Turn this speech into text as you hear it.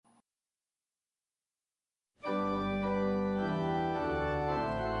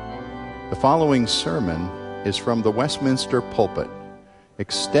The following sermon is from the Westminster pulpit,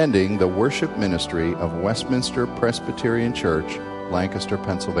 extending the worship ministry of Westminster Presbyterian Church, Lancaster,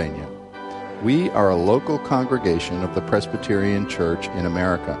 Pennsylvania. We are a local congregation of the Presbyterian Church in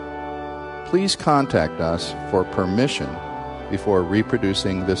America. Please contact us for permission before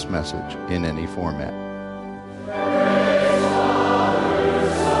reproducing this message in any format.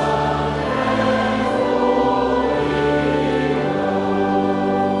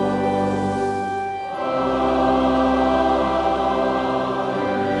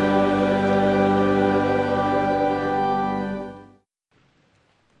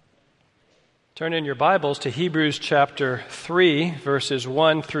 Turn in your Bibles to Hebrews chapter 3, verses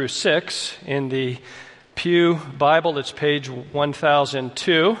 1 through 6. In the Pew Bible, it's page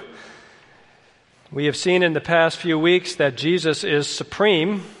 1002. We have seen in the past few weeks that Jesus is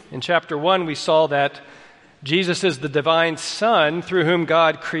supreme. In chapter 1, we saw that Jesus is the divine Son through whom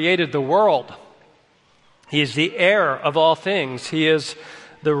God created the world. He is the heir of all things. He is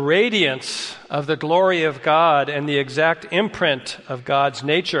the radiance of the glory of God and the exact imprint of God's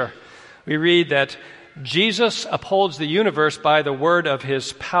nature. We read that Jesus upholds the universe by the word of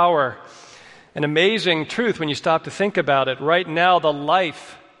his power. An amazing truth when you stop to think about it. Right now, the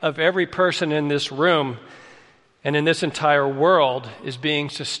life of every person in this room and in this entire world is being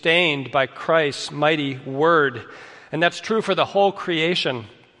sustained by Christ's mighty word. And that's true for the whole creation.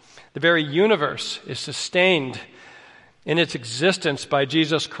 The very universe is sustained in its existence by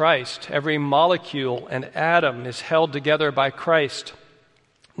Jesus Christ. Every molecule and atom is held together by Christ.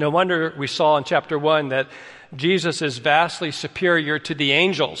 No wonder we saw in chapter 1 that Jesus is vastly superior to the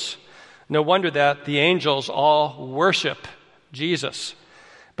angels. No wonder that the angels all worship Jesus.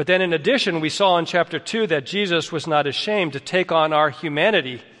 But then in addition, we saw in chapter 2 that Jesus was not ashamed to take on our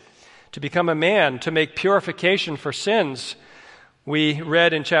humanity, to become a man, to make purification for sins. We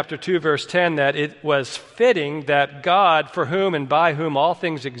read in chapter 2, verse 10, that it was fitting that God, for whom and by whom all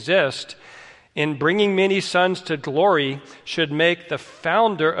things exist, in bringing many sons to glory, should make the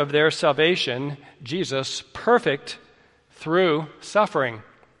founder of their salvation, Jesus, perfect through suffering.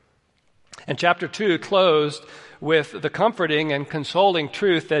 And chapter 2 closed with the comforting and consoling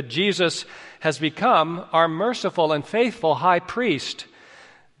truth that Jesus has become our merciful and faithful high priest,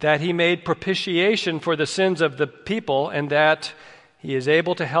 that he made propitiation for the sins of the people, and that he is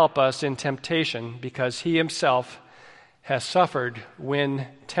able to help us in temptation because he himself has suffered when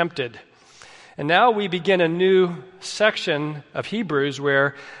tempted. And now we begin a new section of Hebrews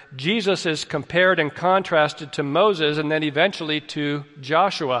where Jesus is compared and contrasted to Moses and then eventually to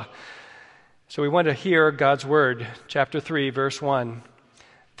Joshua. So we want to hear God's word, chapter 3, verse 1.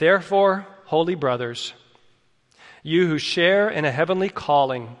 Therefore, holy brothers, you who share in a heavenly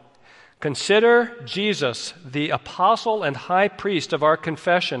calling, consider Jesus, the apostle and high priest of our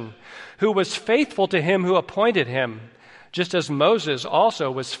confession, who was faithful to him who appointed him, just as Moses also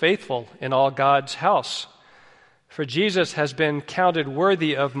was faithful in all God's house. For Jesus has been counted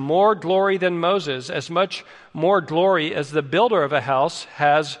worthy of more glory than Moses, as much more glory as the builder of a house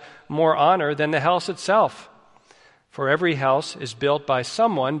has more honor than the house itself. For every house is built by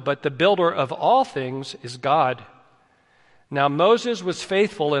someone, but the builder of all things is God. Now Moses was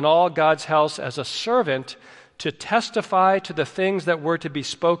faithful in all God's house as a servant to testify to the things that were to be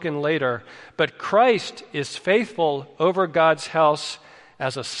spoken later. But Christ is faithful over God's house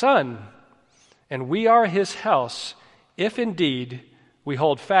as a son, and we are his house, if indeed we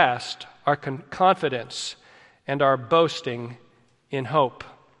hold fast our confidence and our boasting in hope.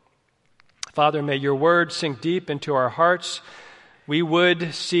 Father, may your word sink deep into our hearts. We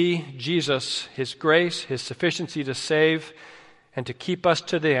would see Jesus, his grace, his sufficiency to save and to keep us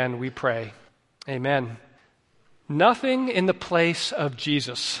to the end, we pray. Amen. Nothing in the place of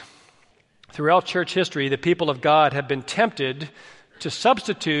Jesus. Throughout church history, the people of God have been tempted to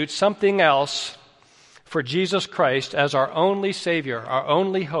substitute something else for Jesus Christ as our only Savior, our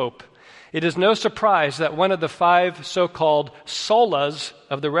only hope. It is no surprise that one of the 5 so-called solas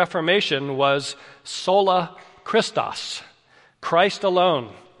of the Reformation was sola Christus, Christ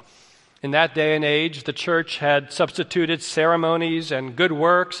alone. In that day and age, the church had substituted ceremonies and good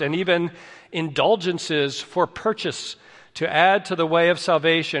works and even indulgences for purchase to add to the way of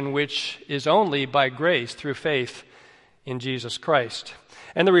salvation, which is only by grace through faith in Jesus Christ.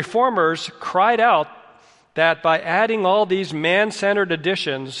 And the Reformers cried out that by adding all these man-centered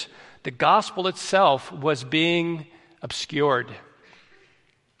additions, the gospel itself was being obscured.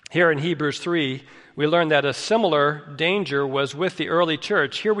 Here in Hebrews 3, we learn that a similar danger was with the early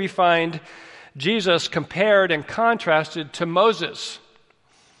church. Here we find Jesus compared and contrasted to Moses.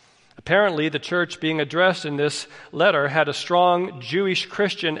 Apparently, the church being addressed in this letter had a strong Jewish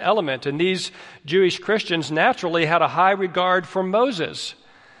Christian element, and these Jewish Christians naturally had a high regard for Moses.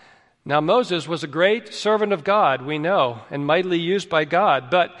 Now, Moses was a great servant of God, we know, and mightily used by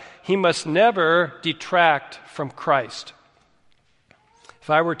God, but he must never detract from Christ. If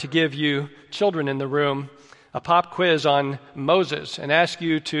I were to give you children in the room a pop quiz on Moses and ask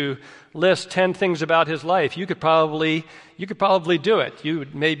you to list 10 things about his life, you could probably do it. You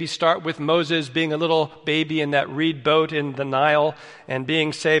would maybe start with Moses being a little baby in that reed boat in the Nile and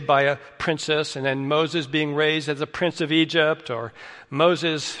being saved by a princess, and then Moses being raised as a prince of Egypt, or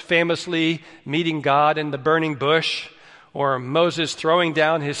Moses famously meeting God in the burning bush, or Moses throwing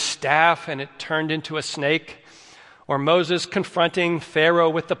down his staff and it turned into a snake, or Moses confronting Pharaoh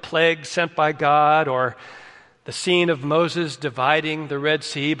with the plague sent by God, or the scene of Moses dividing the Red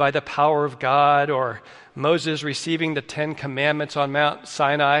Sea by the power of God, or Moses receiving the 10 Commandments on Mount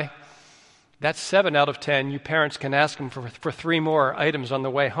Sinai. That's 7 out of 10. You parents can ask him for 3 more items on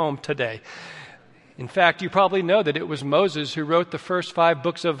the way home today. In fact, you probably know that it was Moses who wrote the first 5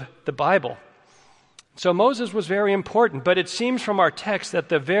 books of the Bible. So Moses was very important, but it seems from our text that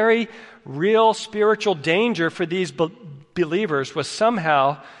the very real spiritual danger for these believers was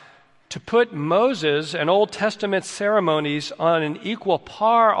somehow to put Moses and Old Testament ceremonies on an equal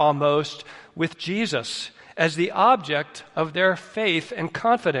par almost with Jesus as the object of their faith and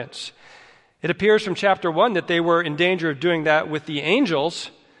confidence. It appears from chapter 1 that they were in danger of doing that with the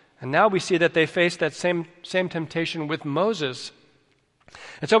angels, and now we see that they face that same temptation with Moses.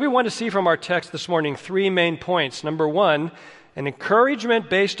 And so we want to see from our text this morning 3 main points. Number 1, an encouragement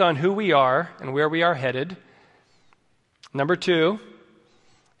based on who we are and where we are headed. Number 2,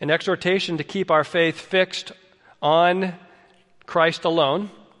 an exhortation to keep our faith fixed on Christ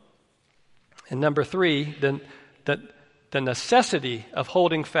alone. And number 3, the necessity of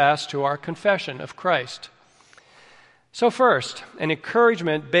holding fast to our confession of Christ. So first, an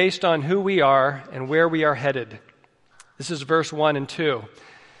encouragement based on who we are and where we are headed. This is verse 1 and 2.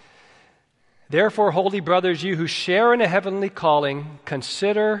 Therefore, holy brothers, you who share in a heavenly calling,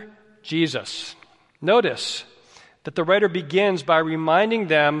 consider Jesus. Notice that the writer begins by reminding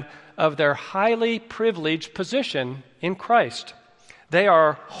them of their highly privileged position in Christ. They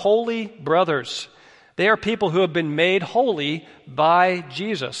are holy brothers. They are people who have been made holy by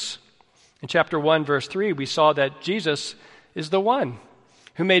Jesus. In chapter 1, verse 3, we saw that Jesus is the one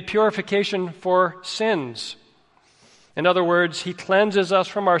who made purification for sins. In other words, he cleanses us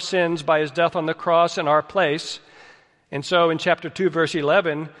from our sins by his death on the cross in our place. And so in chapter 2, verse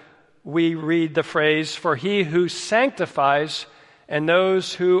 11, we read the phrase, for he who sanctifies and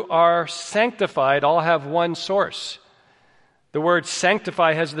those who are sanctified all have one source. The word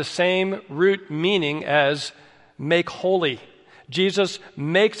sanctify has the same root meaning as make holy. Jesus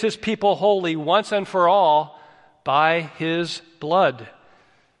makes his people holy once and for all by his blood.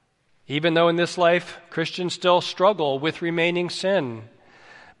 Even though in this life Christians still struggle with remaining sin.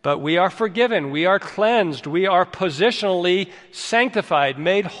 But we are forgiven, we are cleansed, we are positionally sanctified,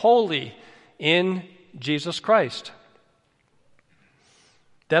 made holy in Jesus Christ.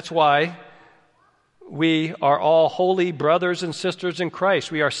 That's why we are all holy brothers and sisters in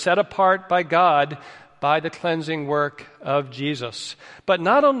Christ. We are set apart by God by the cleansing work of Jesus. But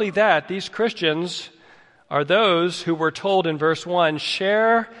not only that, these Christians are those who were told in verse 1,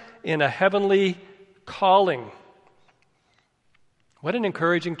 share in a heavenly calling. What an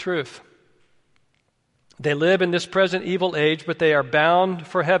encouraging truth. They live in this present evil age, but they are bound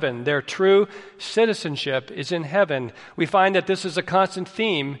for heaven. Their true citizenship is in heaven. We find that this is a constant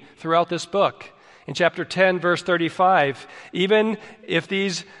theme throughout this book. In chapter 10, verse 35, even if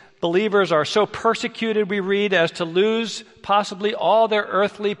these believers are so persecuted, we read, as to lose possibly all their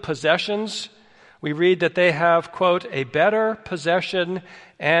earthly possessions, we read that they have, quote, a better possession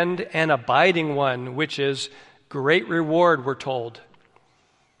and an abiding one, which is great reward, we're told.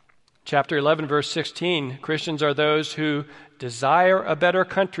 Chapter 11, verse 16, Christians are those who desire a better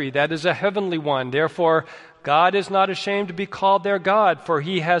country, that is a heavenly one. Therefore, God is not ashamed to be called their God, for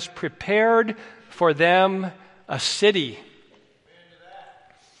he has prepared for them a city.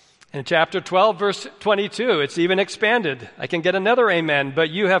 In chapter 12, verse 22, it's even expanded. I can get another amen. But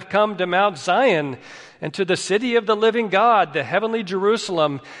you have come to Mount Zion and to the city of the living God, the heavenly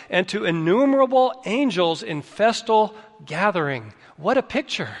Jerusalem, and to innumerable angels in festal gathering. What a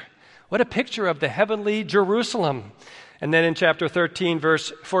picture. What a picture of the heavenly Jerusalem. And then in chapter 13,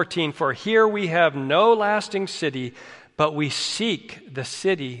 verse 14, for here we have no lasting city, but we seek the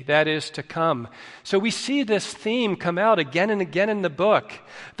city that is to come. So we see this theme come out again and again in the book.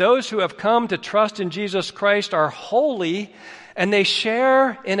 Those who have come to trust in Jesus Christ are holy, and they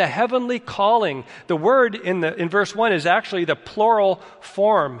share in a heavenly calling. The word in verse 1 is actually the plural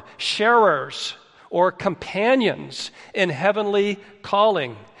form, sharers, or companions in heavenly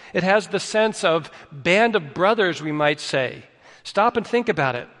calling. It has the sense of band of brothers, we might say. Stop and think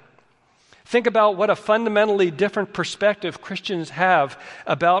about it. Think about what a fundamentally different perspective Christians have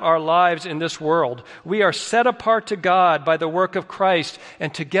about our lives in this world. We are set apart to God by the work of Christ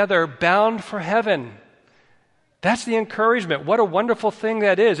and together bound for heaven. That's the encouragement. What a wonderful thing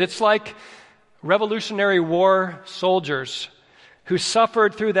that is. It's like Revolutionary War soldiers who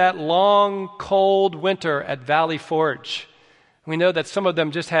suffered through that long, cold winter at Valley Forge. We know that some of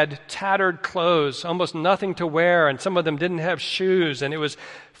them just had tattered clothes, almost nothing to wear, and some of them didn't have shoes, and it was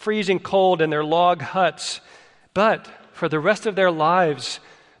freezing cold in their log huts. But for the rest of their lives,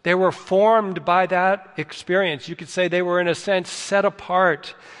 they were formed by that experience. You could say they were, in a sense, set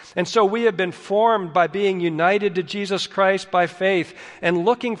apart. And so we have been formed by being united to Jesus Christ by faith and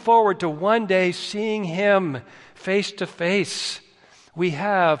looking forward to one day seeing Him face to face. We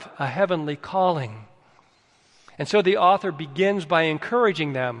have a heavenly calling. And so the author begins by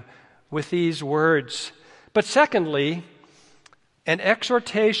encouraging them with these words. But secondly, an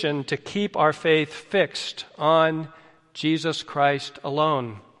exhortation to keep our faith fixed on Jesus Christ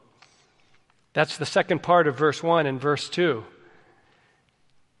alone. That's the second part of verse 1 and verse 2.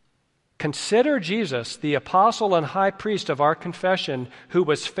 Consider Jesus, the apostle and high priest of our confession, who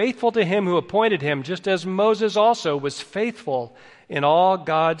was faithful to Him who appointed him, just as Moses also was faithful in all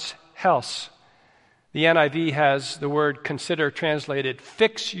God's house. The NIV has the word consider translated,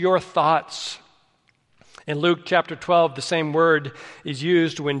 fix your thoughts. In Luke chapter 12, the same word is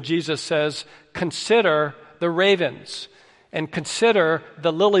used when Jesus says, consider the ravens and consider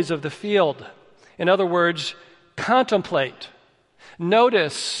the lilies of the field. In other words, contemplate,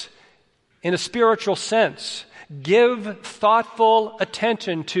 notice in a spiritual sense, give thoughtful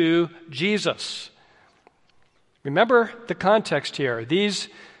attention to Jesus. Remember the context here. These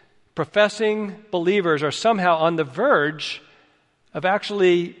professing believers are somehow on the verge of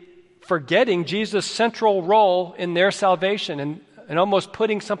actually forgetting Jesus' central role in their salvation and almost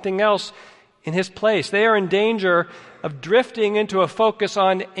putting something else in His place. They are in danger of drifting into a focus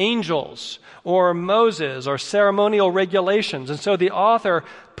on angels or Moses or ceremonial regulations. And so the author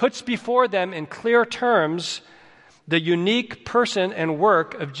puts before them in clear terms the unique person and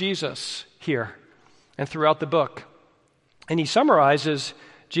work of Jesus here and throughout the book. And he summarizes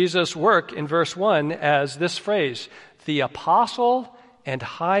Jesus' work in verse 1 as this phrase, the apostle and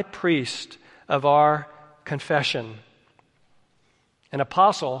high priest of our confession. An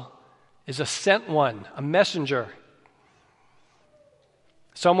apostle is a sent one, a messenger,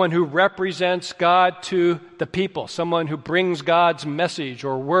 someone who represents God to the people, someone who brings God's message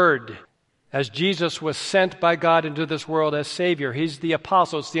or word. As Jesus was sent by God into this world as Savior, He's the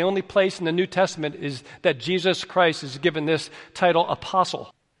apostle. It's the only place in the New Testament is that Jesus Christ is given this title,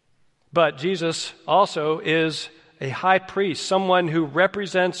 apostle. But Jesus also is a high priest, someone who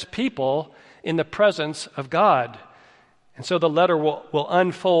represents people in the presence of God. And so the letter will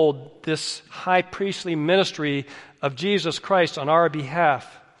unfold this high priestly ministry of Jesus Christ on our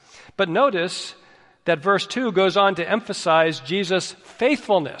behalf. But notice that verse 2 goes on to emphasize Jesus'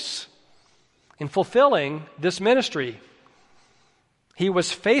 faithfulness in fulfilling this ministry. He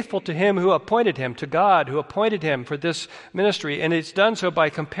was faithful to Him who appointed him, to God who appointed him for this ministry. And it's done so by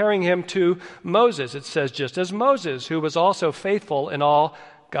comparing him to Moses. It says, just as Moses, who was also faithful in all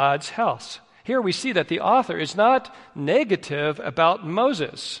God's house. Here we see that the author is not negative about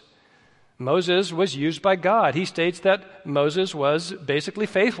Moses. Moses was used by God. He states that Moses was basically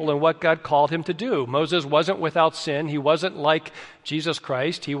faithful in what God called him to do. Moses wasn't without sin. He wasn't like Jesus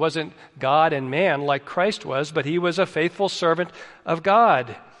Christ. He wasn't God and man like Christ was, but he was a faithful servant of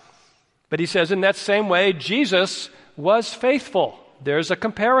God. But he says in that same way, Jesus was faithful. There's a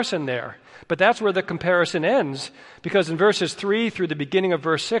comparison there. But that's where the comparison ends, because in verses 3 through the beginning of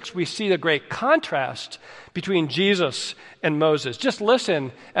verse 6, we see the great contrast between Jesus and Moses. Just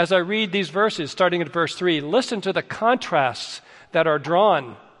listen as I read these verses, starting at verse 3. Listen to the contrasts that are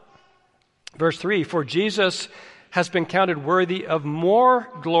drawn. Verse 3, for Jesus has been counted worthy of more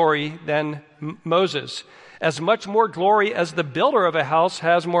glory than Moses, as much more glory as the builder of a house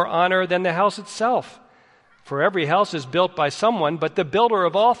has more honor than the house itself. For every house is built by someone, but the builder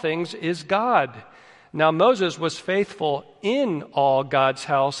of all things is God. Now Moses was faithful in all God's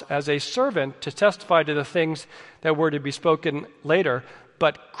house as a servant to testify to the things that were to be spoken later.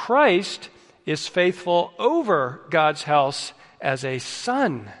 But Christ is faithful over God's house as a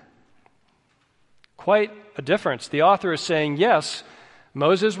son. Quite a difference. The author is saying, yes,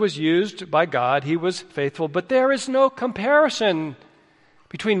 Moses was used by God. He was faithful, but there is no comparison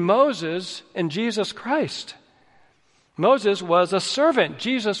between Moses and Jesus Christ. Moses was a servant.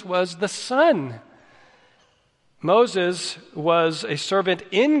 Jesus was the son. Moses was a servant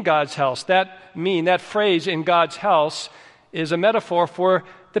in God's house. That phrase, in God's house, is a metaphor for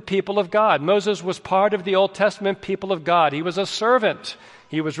the people of God. Moses was part of the Old Testament people of God. He was a servant.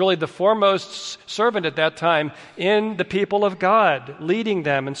 He was really the foremost servant at that time in the people of God, leading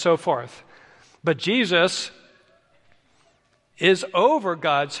them and so forth. But Jesus is over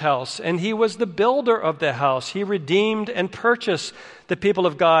God's house, and he was the builder of the house. He redeemed and purchased the people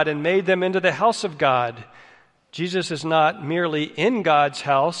of God and made them into the house of God. Jesus is not merely in God's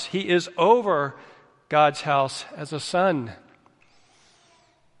house, he is over God's house as a son.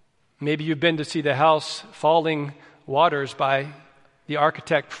 Maybe you've been to see the house Falling Waters by the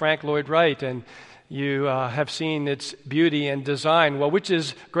architect Frank Lloyd Wright, and you have seen its beauty and design. Well, which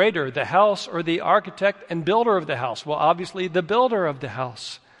is greater, the house or the architect and builder of the house? Well, obviously the builder of the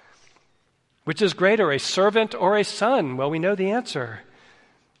house. Which is greater, a servant or a son? Well, we know the answer.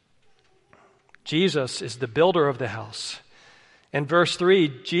 Jesus is the builder of the house. In verse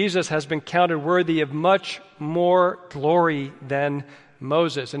 3, Jesus has been counted worthy of much more glory than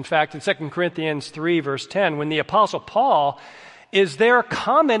Moses. In fact, in 2 Corinthians 3, verse 10, when the Apostle Paul is there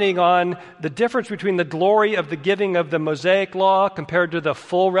commenting on the difference between the glory of the giving of the Mosaic law compared to the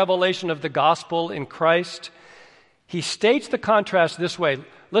full revelation of the gospel in Christ, he states the contrast this way.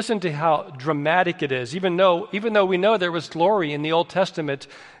 Listen to how dramatic it is. Even though we know there was glory in the Old Testament,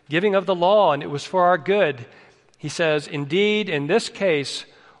 giving of the law, and it was for our good, he says, indeed, in this case,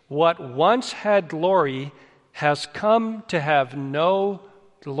 what once had glory has come to have no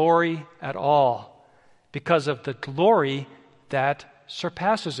glory at all because of the glory that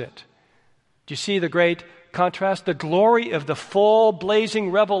surpasses it. Do you see the great contrast? The glory of the full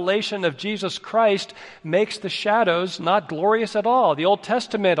blazing revelation of Jesus Christ makes the shadows not glorious at all. The Old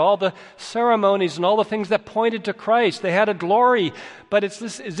Testament, all the ceremonies and all the things that pointed to Christ, they had a glory, but it's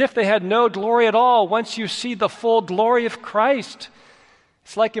as if they had no glory at all once you see the full glory of Christ.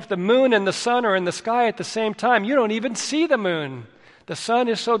 It's like if the moon and the sun are in the sky at the same time. You don't even see the moon. The sun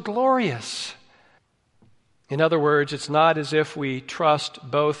is so glorious. In other words, it's not as if we trust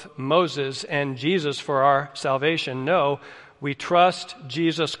both Moses and Jesus for our salvation. No, we trust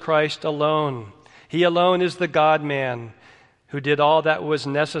Jesus Christ alone. He alone is the God-man who did all that was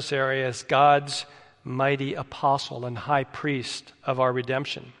necessary as God's mighty apostle and high priest of our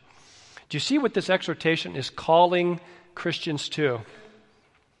redemption. Do you see what this exhortation is calling Christians to?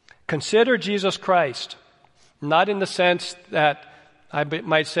 Consider Jesus Christ, not in the sense that I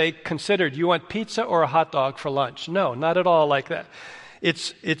might say, consider, do you want pizza or a hot dog for lunch? No, not at all like that.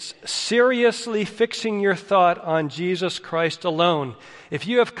 It's seriously fixing your thought on Jesus Christ alone. If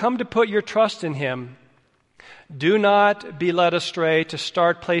you have come to put your trust in him, do not be led astray to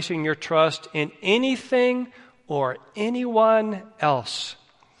start placing your trust in anything or anyone else.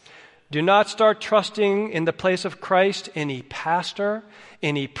 Do not start trusting in the place of Christ any pastor,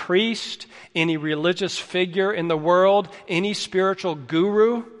 any priest, any religious figure in the world, any spiritual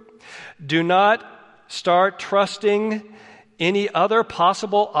guru. Do not start trusting any other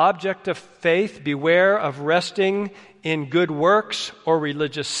possible object of faith. Beware of resting in good works or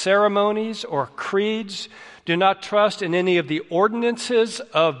religious ceremonies or creeds. Do not trust in any of the ordinances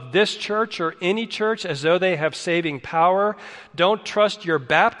of this church or any church as though they have saving power. Don't trust your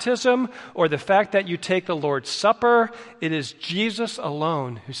baptism or the fact that you take the Lord's Supper. It is Jesus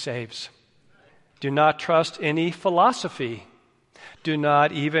alone who saves. Do not trust any philosophy. Do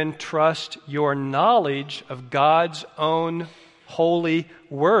not even trust your knowledge of God's own holy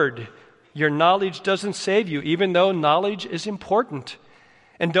word. Your knowledge doesn't save you, even though knowledge is important.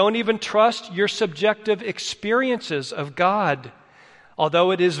 And don't even trust your subjective experiences of God, although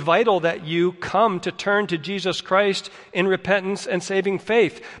it is vital that you come to turn to Jesus Christ in repentance and saving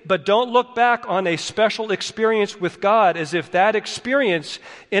faith. But don't look back on a special experience with God as if that experience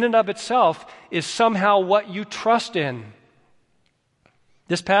in and of itself is somehow what you trust in.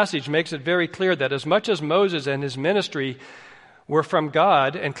 This passage makes it very clear that as much as Moses and his ministry were from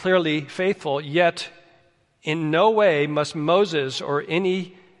God and clearly faithful, yet in no way must Moses or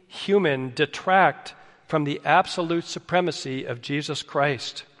any human detract from the absolute supremacy of Jesus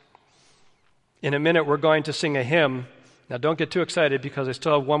Christ. In a minute, we're going to sing a hymn. Now, don't get too excited because I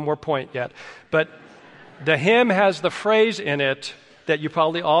still have one more point yet. But the hymn has the phrase in it that you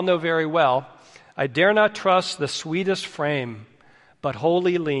probably all know very well. I dare not trust the sweetest frame, but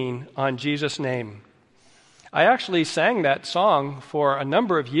wholly lean on Jesus' name. I actually sang that song for a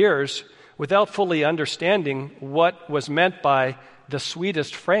number of years without fully understanding what was meant by the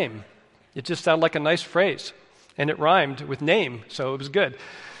sweetest frame. It just sounded like a nice phrase, and it rhymed with name, so it was good.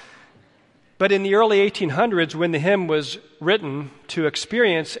 But in the early 1800s, when the hymn was written, to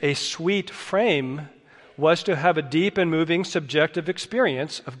experience a sweet frame was to have a deep and moving subjective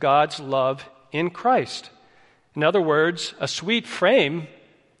experience of God's love in Christ. In other words, a sweet frame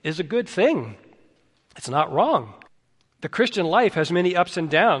is a good thing. It's not wrong. The Christian life has many ups and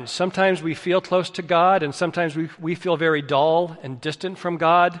downs. Sometimes we feel close to God, and sometimes we feel very dull and distant from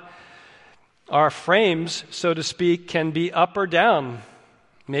God. Our frames, so to speak, can be up or down.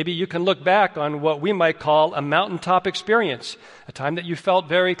 Maybe you can look back on what we might call a mountaintop experience, a time that you felt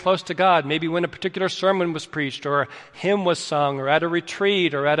very close to God, maybe when a particular sermon was preached or a hymn was sung or at a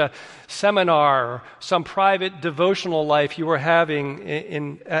retreat or at a seminar or some private devotional life you were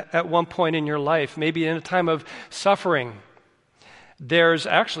having at one point in your life, maybe in a time of suffering. There's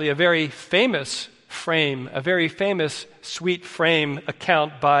actually a very famous frame, a very famous sweet frame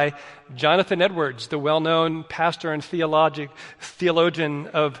account by Jonathan Edwards, the well-known pastor and theologian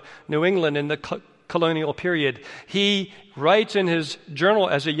of New England in the colonial period. He writes in his journal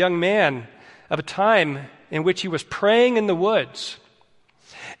as a young man of a time in which he was praying in the woods,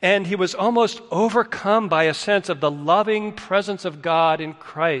 and he was almost overcome by a sense of the loving presence of God in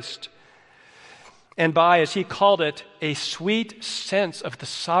Christ, and by, as he called it, a sweet sense of the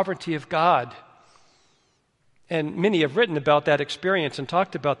sovereignty of God. And many have written about that experience and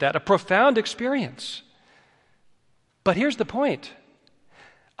talked about that, a profound experience. But here's the point.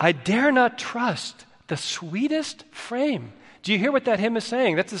 I dare not trust the sweetest frame. Do you hear what that hymn is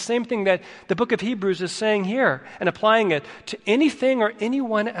saying? That's the same thing that the book of Hebrews is saying here and applying it to anything or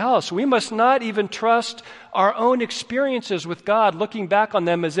anyone else. We must not even trust our own experiences with God, looking back on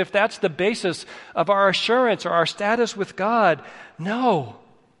them as if that's the basis of our assurance or our status with God. No.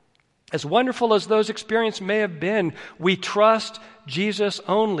 As wonderful as those experiences may have been, we trust Jesus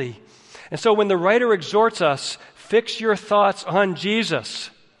only. And so when the writer exhorts us, fix your thoughts on Jesus,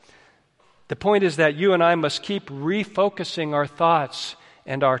 the point is that you and I must keep refocusing our thoughts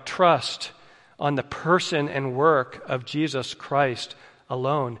and our trust on the person and work of Jesus Christ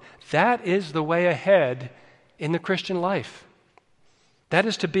alone. That is the way ahead in the Christian life. That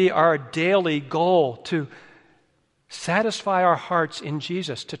is to be our daily goal, to satisfy our hearts in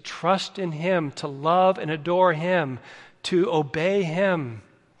Jesus, to trust in Him, to love and adore Him, to obey Him,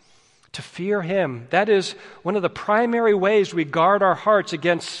 to fear Him. That is one of the primary ways we guard our hearts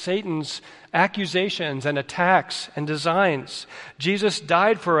against Satan's accusations and attacks and designs. Jesus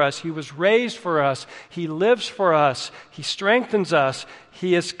died for us. He was raised for us. He lives for us. He strengthens us.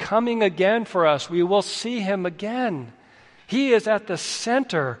 He is coming again for us. We will see Him again. He is at the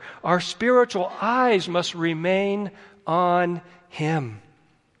center. Our spiritual eyes must remain on Him.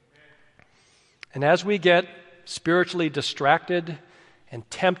 And as we get spiritually distracted and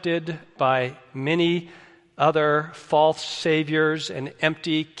tempted by many other false saviors and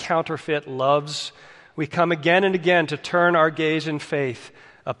empty counterfeit loves, we come again and again to turn our gaze in faith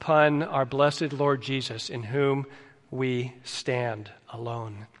upon our blessed Lord Jesus, in whom we stand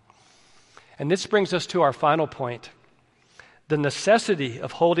alone. And this brings us to our final point. The necessity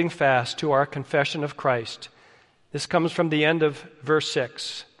of holding fast to our confession of Christ. This comes from the end of verse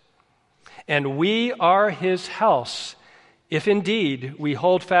 6. And we are His house, if indeed we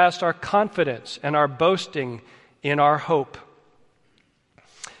hold fast our confidence and our boasting in our hope.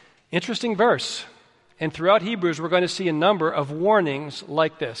 Interesting verse. And throughout Hebrews, we're going to see a number of warnings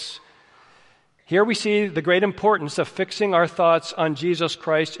like this. Here we see the great importance of fixing our thoughts on Jesus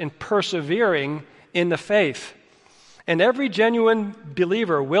Christ and persevering in the faith. And every genuine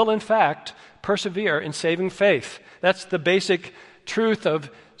believer will, in fact, persevere in saving faith. That's the basic truth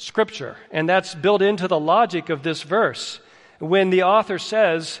of Scripture, and that's built into the logic of this verse. When the author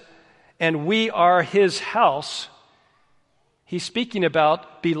says, and we are His house, he's speaking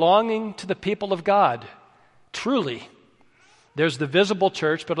about belonging to the people of God. Truly. There's the visible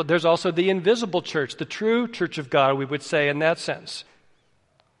church, but there's also the invisible church, the true church of God, we would say in that sense.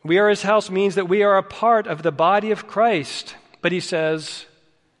 We are His house means that we are a part of the body of Christ. But he says,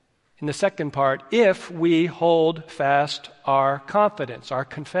 in the second part, if we hold fast our confidence, our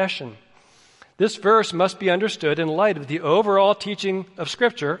confession. This verse must be understood in light of the overall teaching of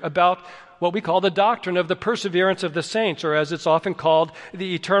Scripture about what we call the doctrine of the perseverance of the saints, or as it's often called,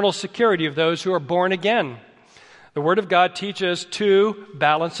 the eternal security of those who are born again. The Word of God teaches two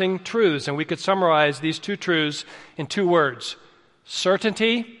balancing truths, and we could summarize these two truths in two words: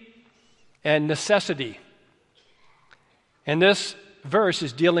 certainty and necessity. And this verse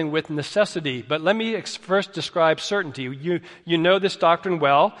is dealing with necessity, but let me first describe certainty. You know this doctrine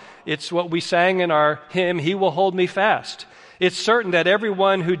well. It's what we sang in our hymn, "He Will Hold Me Fast." It's certain that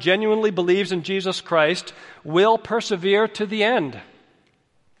everyone who genuinely believes in Jesus Christ will persevere to the end.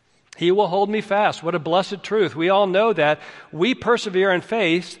 He will hold me fast. What a blessed truth. We all know that. We persevere in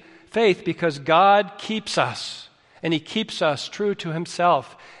faith because God keeps us, and He keeps us true to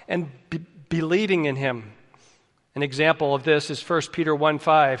Himself and believing in Him. An example of this is 1 Peter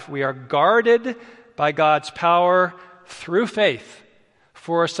 1:5. We are guarded by God's power through faith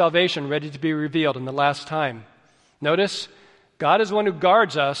for salvation ready to be revealed in the last time. Notice, God is one who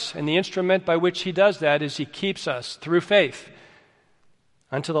guards us, and the instrument by which He does that is He keeps us through faith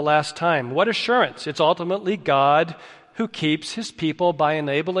unto the last time. What assurance! It's ultimately God who keeps His people by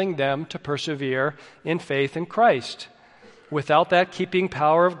enabling them to persevere in faith in Christ. Without that keeping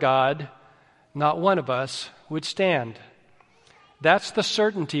power of God, not one of us would stand. That's the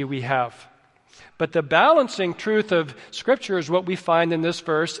certainty we have. But the balancing truth of Scripture is what we find in this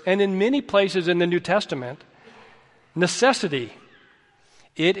verse and in many places in the New Testament. Necessity.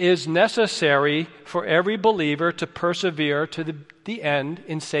 It is necessary for every believer to persevere to the end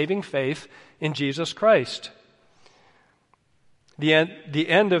in saving faith in Jesus Christ. The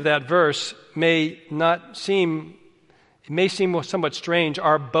end of that verse may seem somewhat strange.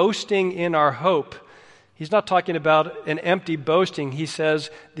 Our boasting in our hope. He's not talking about an empty boasting. He's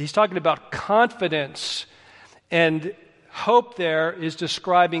talking about confidence. And hope there is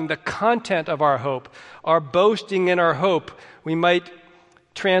describing the content of our hope. Our boasting in our hope. We might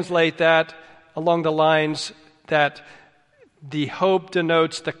translate that along the lines that the hope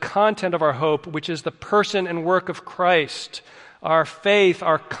denotes the content of our hope, which is the person and work of Christ. Our faith,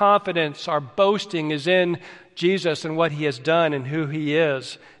 our confidence, our boasting is in Jesus and what He has done and who He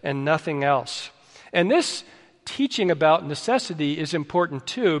is, and nothing else. And this teaching about necessity is important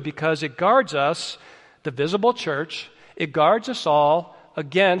too, because it guards us, the visible church, it guards us all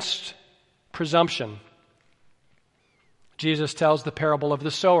against presumption. Jesus tells the parable of the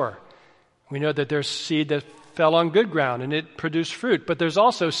sower. We know that there's seed that fell on good ground and it produced fruit, but there's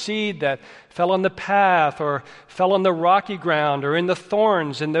also seed that fell on the path or fell on the rocky ground or in the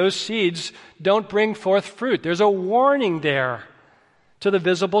thorns, and those seeds don't bring forth fruit. There's a warning there to the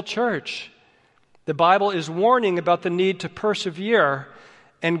visible church. The Bible is warning about the need to persevere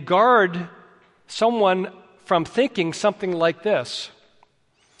and guard someone from thinking something like this.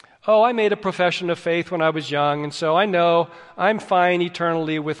 Oh, I made a profession of faith when I was young, and so I know I'm fine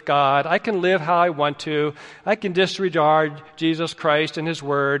eternally with God. I can live how I want to. I can disregard Jesus Christ and His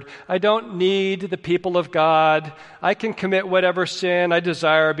Word. I don't need the people of God. I can commit whatever sin I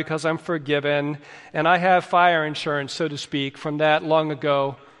desire because I'm forgiven, and I have fire insurance, so to speak, from that long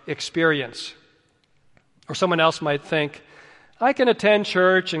ago experience. Or someone else might think, I can attend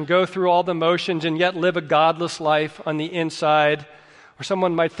church and go through all the motions and yet live a godless life on the inside. Or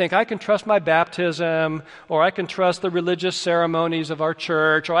someone might think, I can trust my baptism, or I can trust the religious ceremonies of our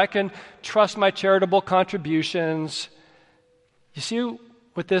church, or I can trust my charitable contributions. You see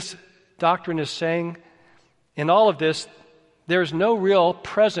what this doctrine is saying? In all of this, there's no real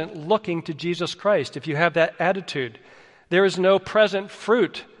present looking to Jesus Christ if you have that attitude. There is no present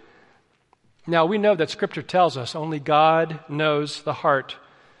fruit. Now, we know that Scripture tells us only God knows the heart.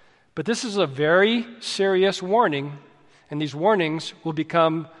 But this is a very serious warning, and these warnings will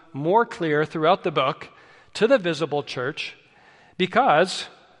become more clear throughout the book to the visible church because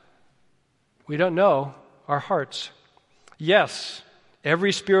we don't know our hearts. Yes,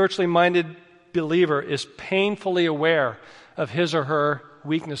 every spiritually minded believer is painfully aware of his or her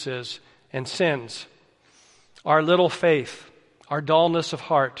weaknesses and sins, our little faith, our dullness of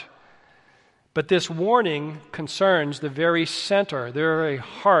heart. But this warning concerns the very center, the very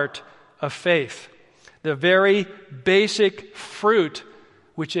heart of faith, the very basic fruit,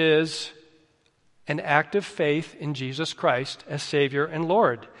 which is an act of faith in Jesus Christ as Savior and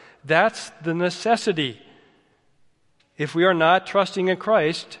Lord. That's the necessity. If we are not trusting in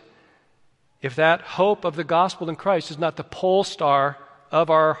Christ, if that hope of the gospel in Christ is not the pole star of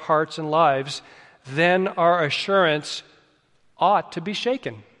our hearts and lives, then our assurance ought to be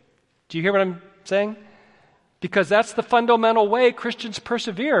shaken. Do you hear what I'm saying? Because that's the fundamental way Christians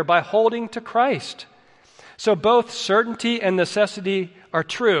persevere, by holding to Christ. So both certainty and necessity are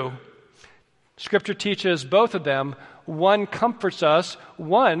true. Scripture teaches both of them. One comforts us,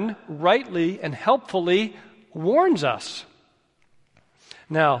 one rightly and helpfully warns us.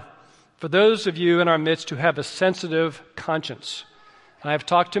 Now, for those of you in our midst who have a sensitive conscience, and I've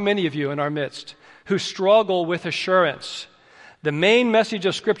talked to many of you in our midst who struggle with assurance, the main message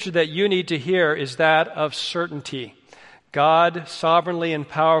of Scripture that you need to hear is that of certainty. God sovereignly and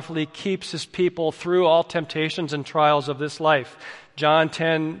powerfully keeps his people through all temptations and trials of this life. John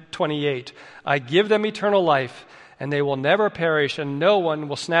 10:28. I give them eternal life, and they will never perish, and no one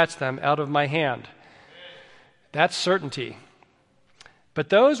will snatch them out of my hand. That's certainty. But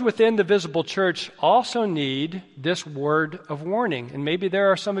those within the visible church also need this word of warning. And maybe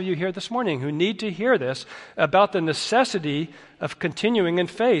there are some of you here this morning who need to hear this about the necessity of continuing in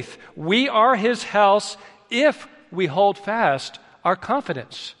faith. We are his house if we hold fast our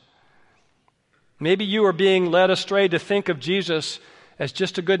confidence. Maybe you are being led astray to think of Jesus as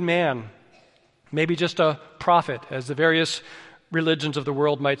just a good man, maybe just a prophet, as the various religions of the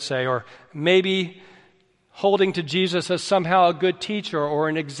world might say, or maybe holding to Jesus as somehow a good teacher or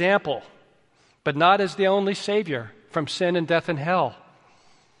an example, but not as the only Savior from sin and death and hell.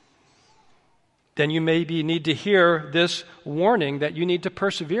 Then you maybe need to hear this warning that you need to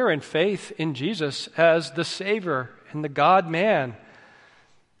persevere in faith in Jesus as the Savior and the God-man.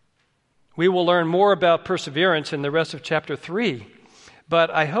 We will learn more about perseverance in the rest of chapter 3, but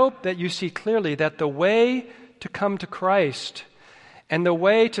I hope that you see clearly that the way to come to Christ and the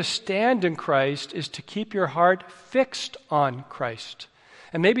way to stand in Christ is to keep your heart fixed on Christ.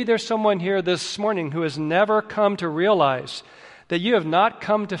 And maybe there's someone here this morning who has never come to realize that you have not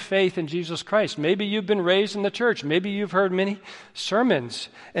come to faith in Jesus Christ. Maybe you've been raised in the church. Maybe you've heard many sermons.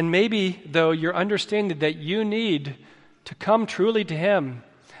 And maybe, though, you're understanding that you need to come truly to him,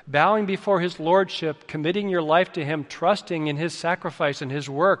 bowing before his lordship, committing your life to him, trusting in his sacrifice and his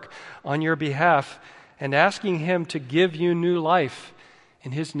work on your behalf, and asking him to give you new life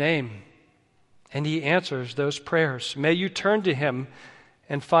in his name. And he answers those prayers. May you turn to him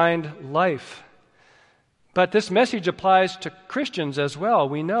and find life. But this message applies to Christians as well.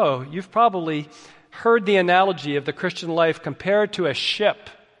 We know you've probably heard the analogy of the Christian life compared to a ship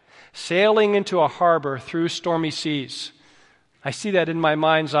sailing into a harbor through stormy seas. I see that in my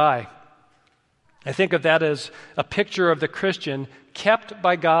mind's eye. I think of that as a picture of the Christian kept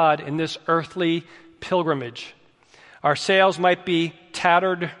by God in this earthly pilgrimage. Our sails might be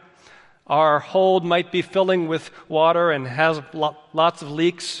tattered. Our hold might be filling with water and has lots of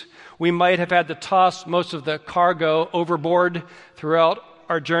leaks. We might have had to toss most of the cargo overboard throughout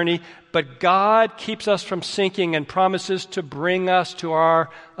our journey. But God keeps us from sinking and promises to bring us to our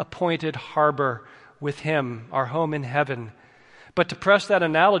appointed harbor with him, our home in heaven. But to press that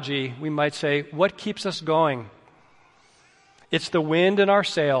analogy, we might say, what keeps us going? It's the wind in our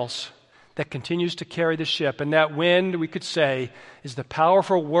sails that continues to carry the ship. And that wind, we could say, is the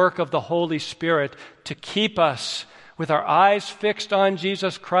powerful work of the Holy Spirit to keep us with our eyes fixed on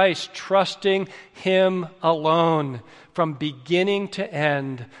Jesus Christ, trusting him alone from beginning to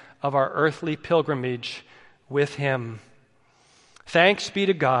end of our earthly pilgrimage with him. Thanks be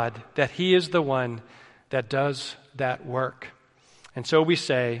to God that he is the one that does that work. And so we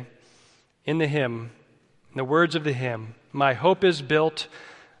say in the hymn, in the words of the hymn, my hope is built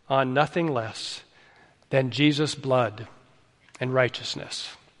on nothing less than Jesus' blood and righteousness.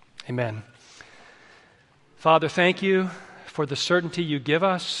 Amen. Father, thank you for the certainty you give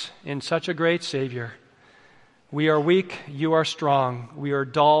us in such a great Savior. We are weak, you are strong. We are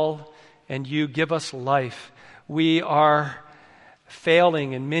dull, and you give us life. We are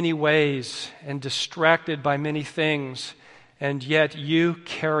failing in many ways and distracted by many things, and yet you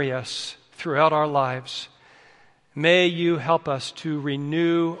carry us throughout our lives. May you help us to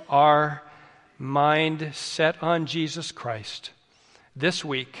renew our mind set on Jesus Christ this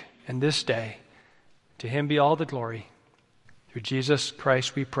week and this day. To him be all the glory. Through Jesus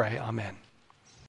Christ we pray. Amen.